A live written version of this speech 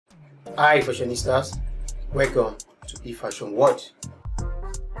Hi Fashionistas, welcome to eFashion World.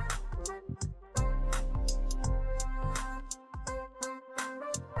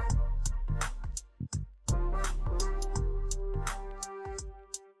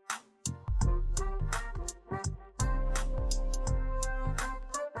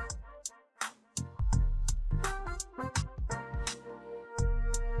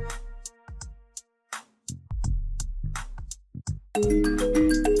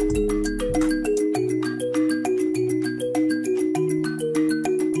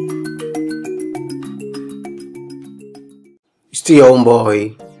 Still your own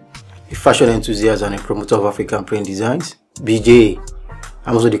boy, a fashion enthusiast and a promoter of African print designs, BJ.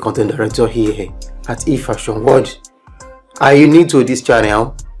 I'm also the content director here at eFashion World. Are you new to this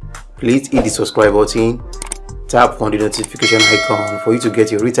channel? Please hit the subscribe button, tap on the notification icon for you to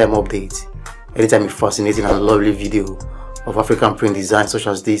get your real-time updates anytime a fascinating and lovely video of African print design such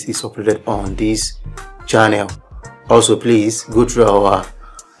as this is uploaded on this channel. Also, please go through our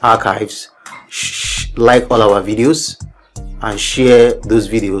archives, like all our videos, and share those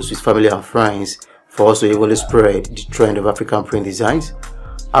videos with family and friends for us to able to spread the trend of African print designs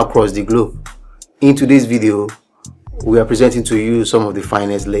across the globe. In today's video, we are presenting to you some of the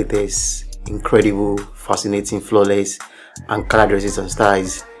finest, latest, incredible, fascinating, flawless Ankara dresses and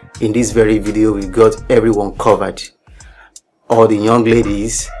styles. In this very video, we got everyone covered. All the young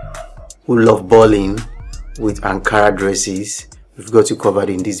ladies who love balling with Ankara dresses, we've got you covered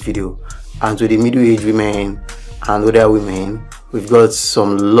in this video. And to the middle-aged women and other women, we've got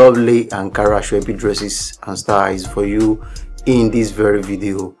some lovely Ankara Shwebi dresses and styles for you in this very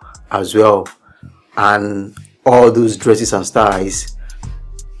video as well. And all those dresses and styles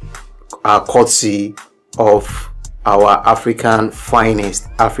are courtesy of our African finest,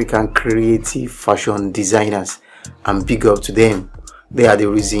 African creative fashion designers, and big up to them. They are the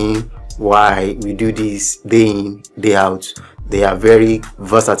reason why we do this day in, day out. They are very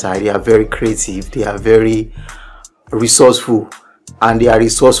versatile, they are very creative, they are very resourceful, and their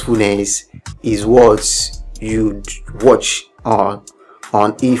resourcefulness is what you watch on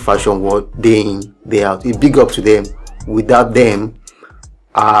eFashion World day in, day out. A big up to them. Without them,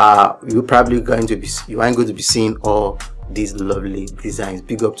 you aren't going to be seeing all these lovely designs.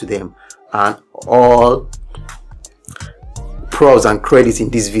 Big up to them, and all props and credits in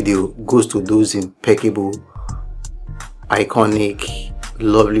this video goes to those impeccable, iconic,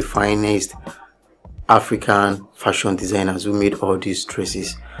 lovely, finest African fashion designers who made all these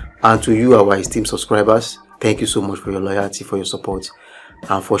dresses. And to you, our esteemed subscribers, thank you so much for your loyalty, for your support,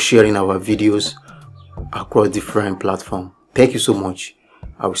 and for sharing our videos across different platforms. Thank you so much.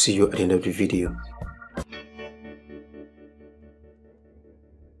 I will see you at the end of the video.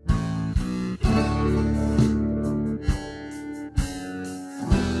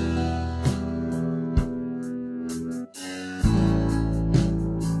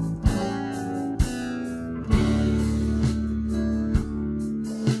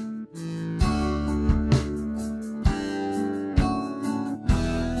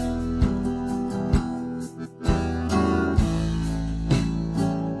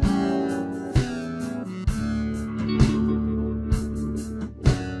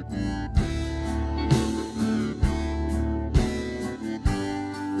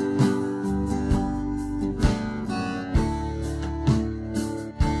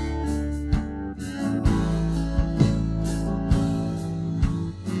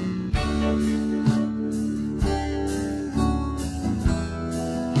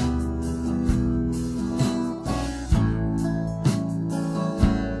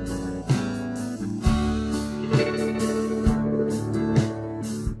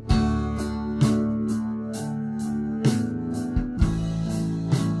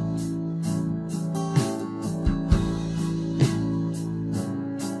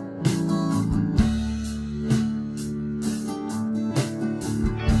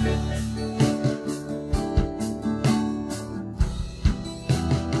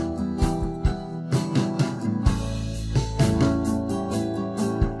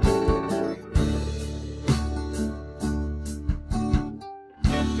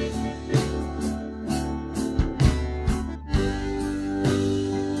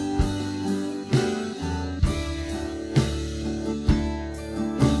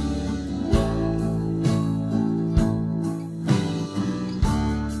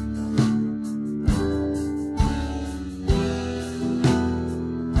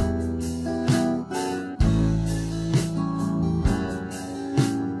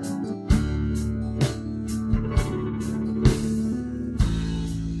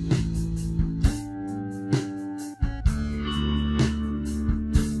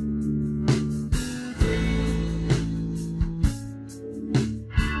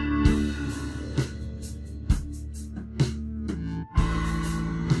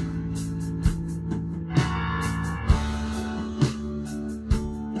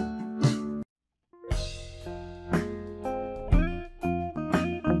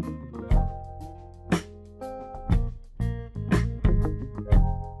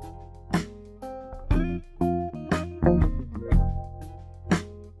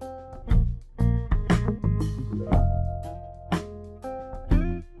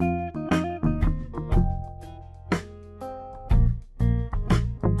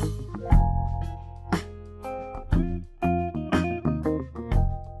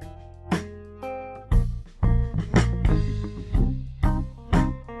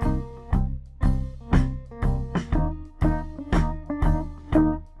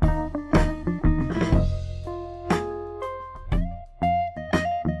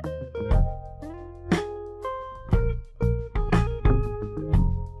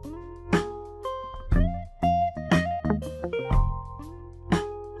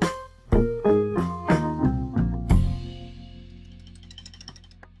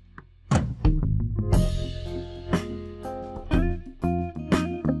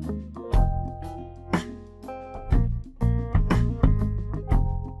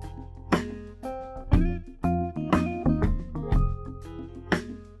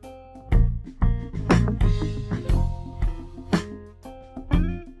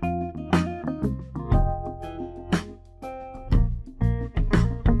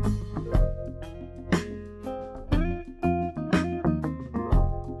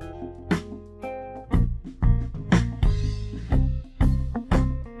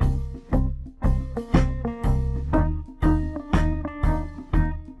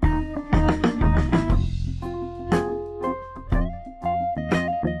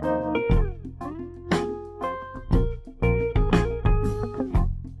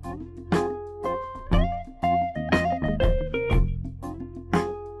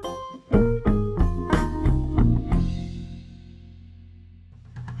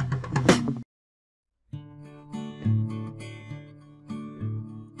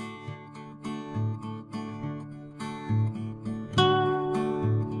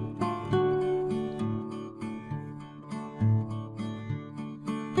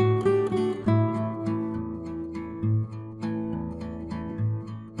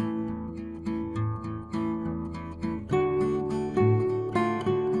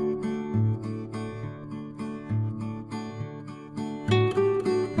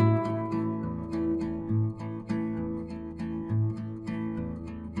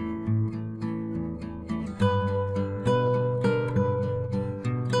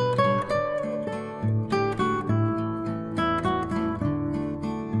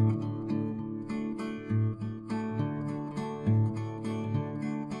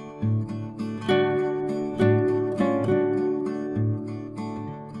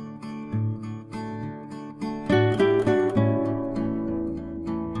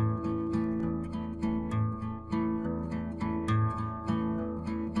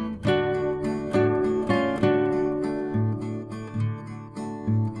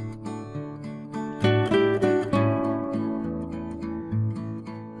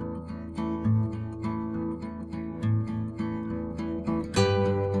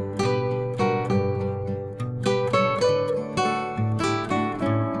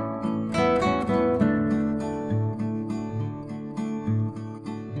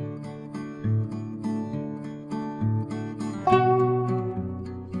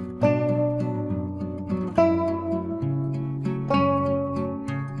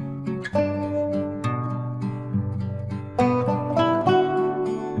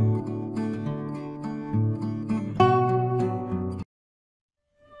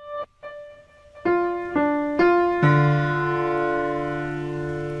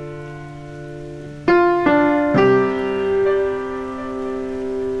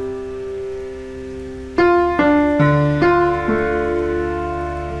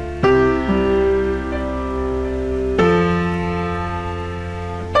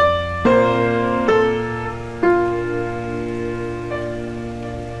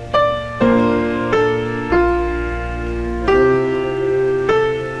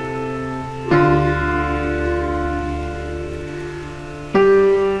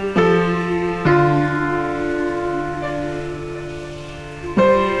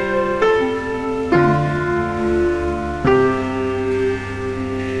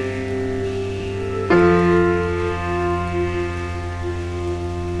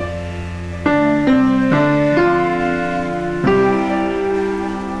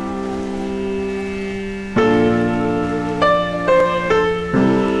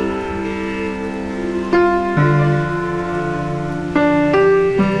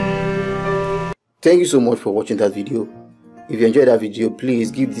 Thank you so much for watching that video. If you enjoyed that video,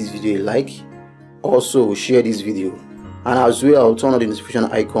 please give this video a like. Also share this video, and as well I'll turn on the notification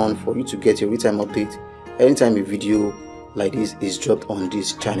icon for you to get a real-time update anytime a video like this is dropped on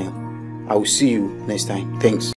this channel. I will see you next time. Thanks.